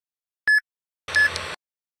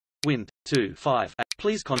Wind 25.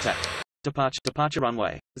 Please contact. Departure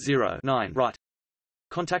runway 09 right.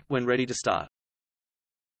 Contact when ready to start.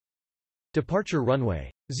 Departure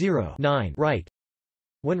runway 09 right.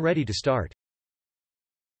 When ready to start.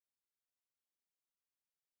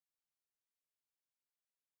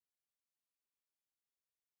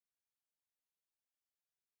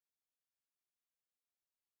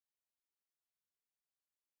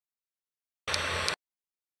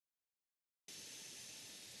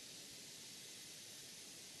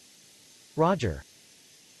 Roger.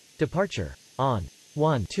 Departure on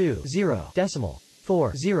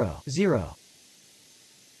 120.400.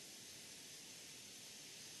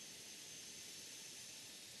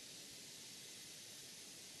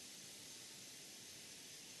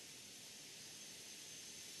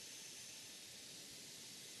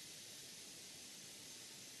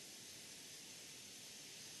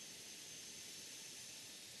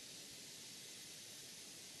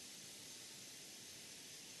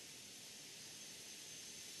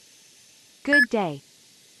 Good day.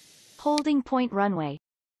 Holding point runway.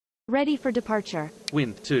 Ready for departure.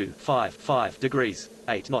 Wind 255 degrees,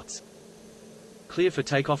 8 knots. Clear for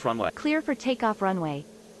takeoff runway. Clear for takeoff runway.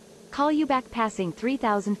 Call you back passing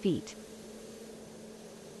 3,000 feet.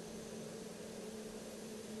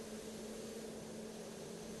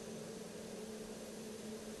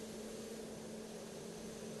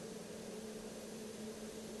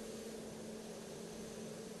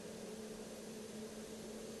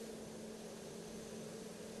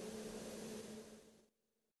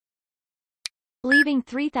 Leaving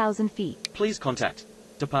 3,000 feet. Please contact.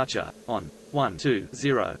 Departure on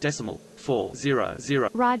 120.400.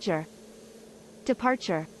 Roger.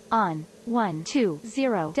 Departure on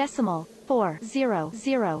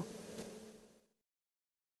 120.400.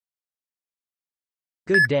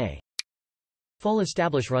 Good day. Full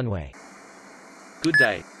establish runway. Good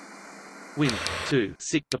day. Wind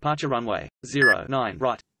 26. Departure runway 09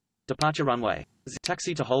 right. Departure runway.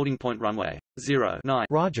 Taxi to holding point runway 09.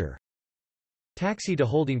 Roger. Taxi to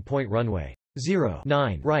holding point runway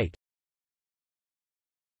 09 right.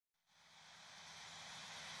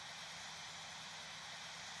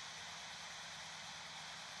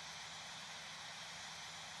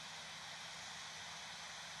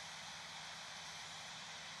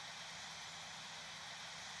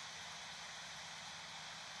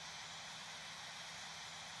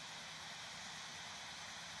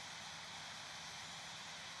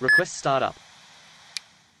 Request startup.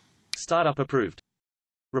 Startup approved.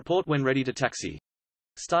 Report when ready to taxi.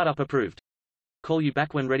 Startup approved. Call you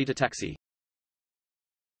back when ready to taxi.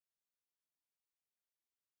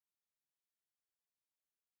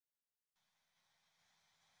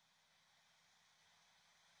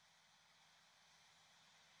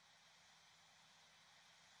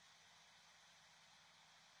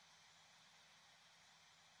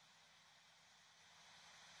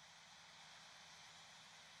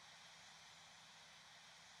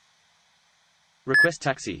 Request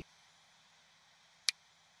taxi.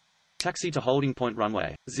 Taxi to holding point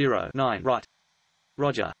runway 09 right.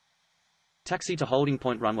 Roger. Taxi to holding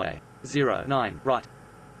point runway 09 right.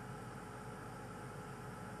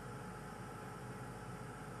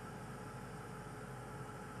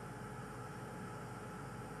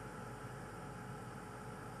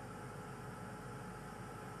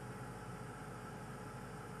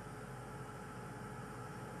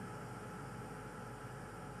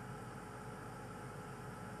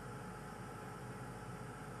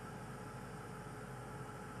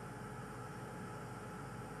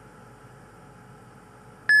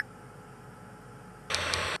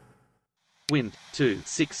 Wind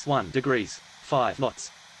 261 degrees, 5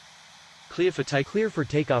 knots. Clear for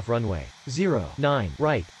takeoff runway 09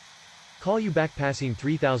 right. Call you back passing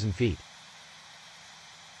 3,000 feet.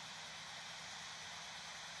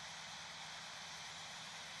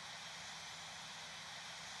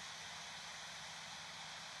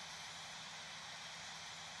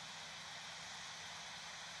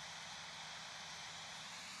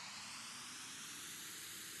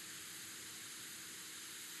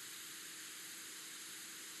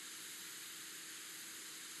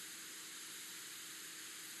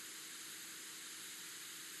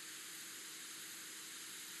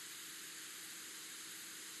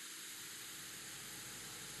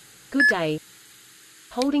 Good day.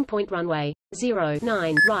 Holding point runway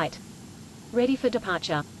 09 right. Ready for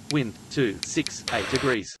departure. Wind 268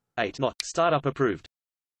 degrees, 8 knots. Startup approved.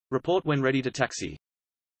 Report when ready to taxi.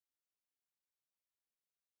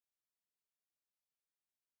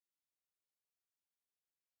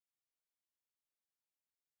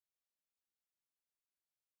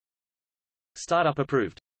 Startup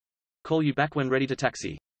approved. Call you back when ready to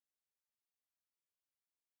taxi.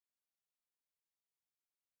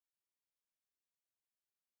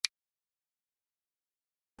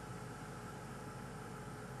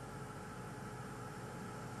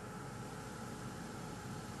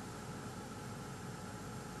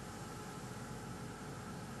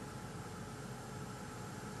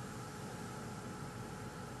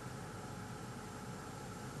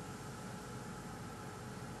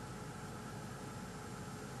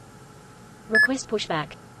 Request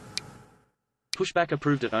pushback. Pushback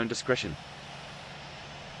approved at own discretion.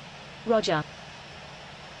 Roger.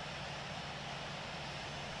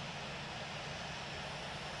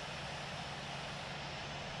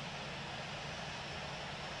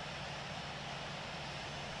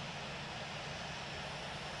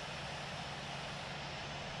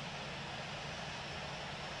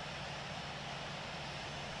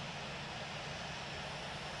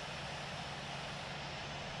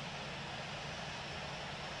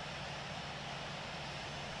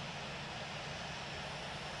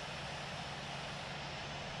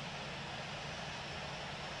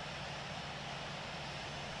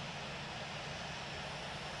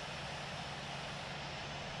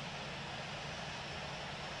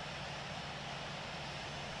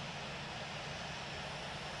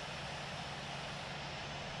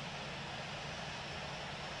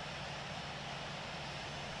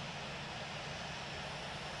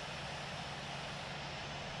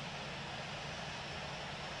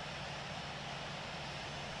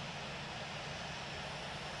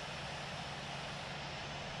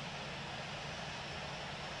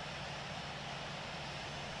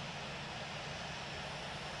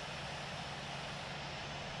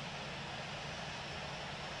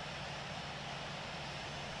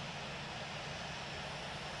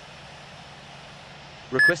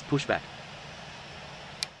 Request pushback.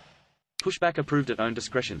 Pushback approved at own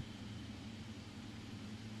discretion.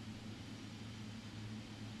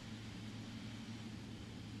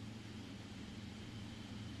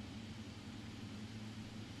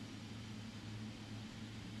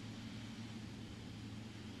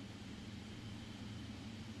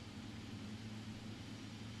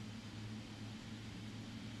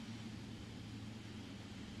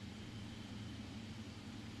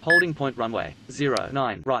 Holding point runway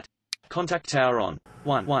 09 right. Contact tower on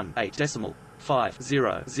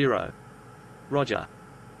 118.500. Roger.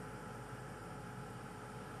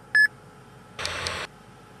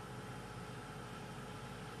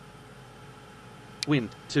 Wind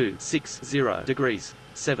 260 degrees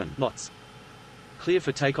 7 knots. Clear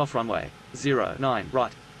for takeoff runway 09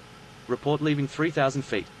 right. Report leaving 3,000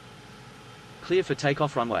 feet. Clear for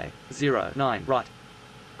takeoff runway 09 right.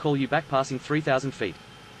 Call you back passing 3,000 feet.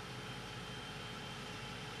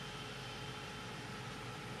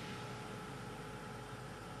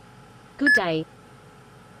 Good day.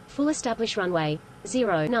 Full establish runway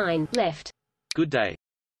 09 left. Good day.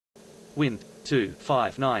 Wind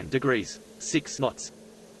 259 degrees 6 knots.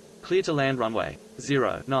 Clear to land runway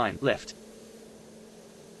 09 left.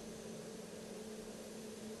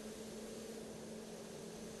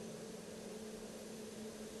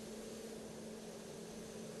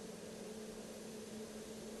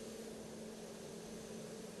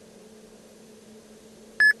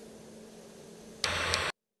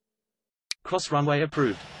 Cross runway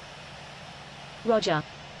approved. Roger.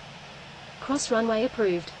 Cross runway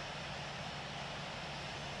approved.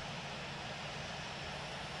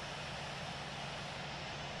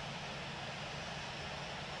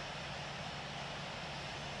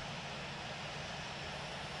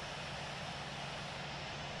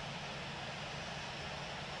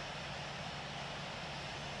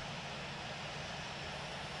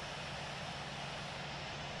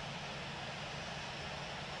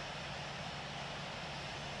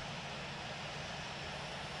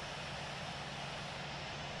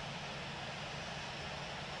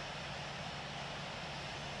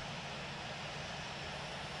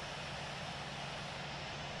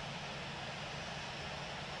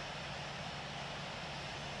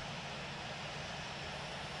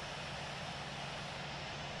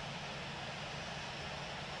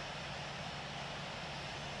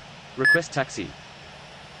 Request taxi.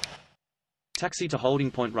 Taxi to holding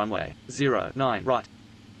point runway 09 right.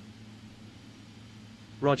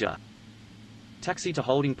 Roger. Taxi to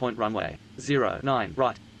holding point runway 09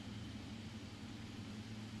 right.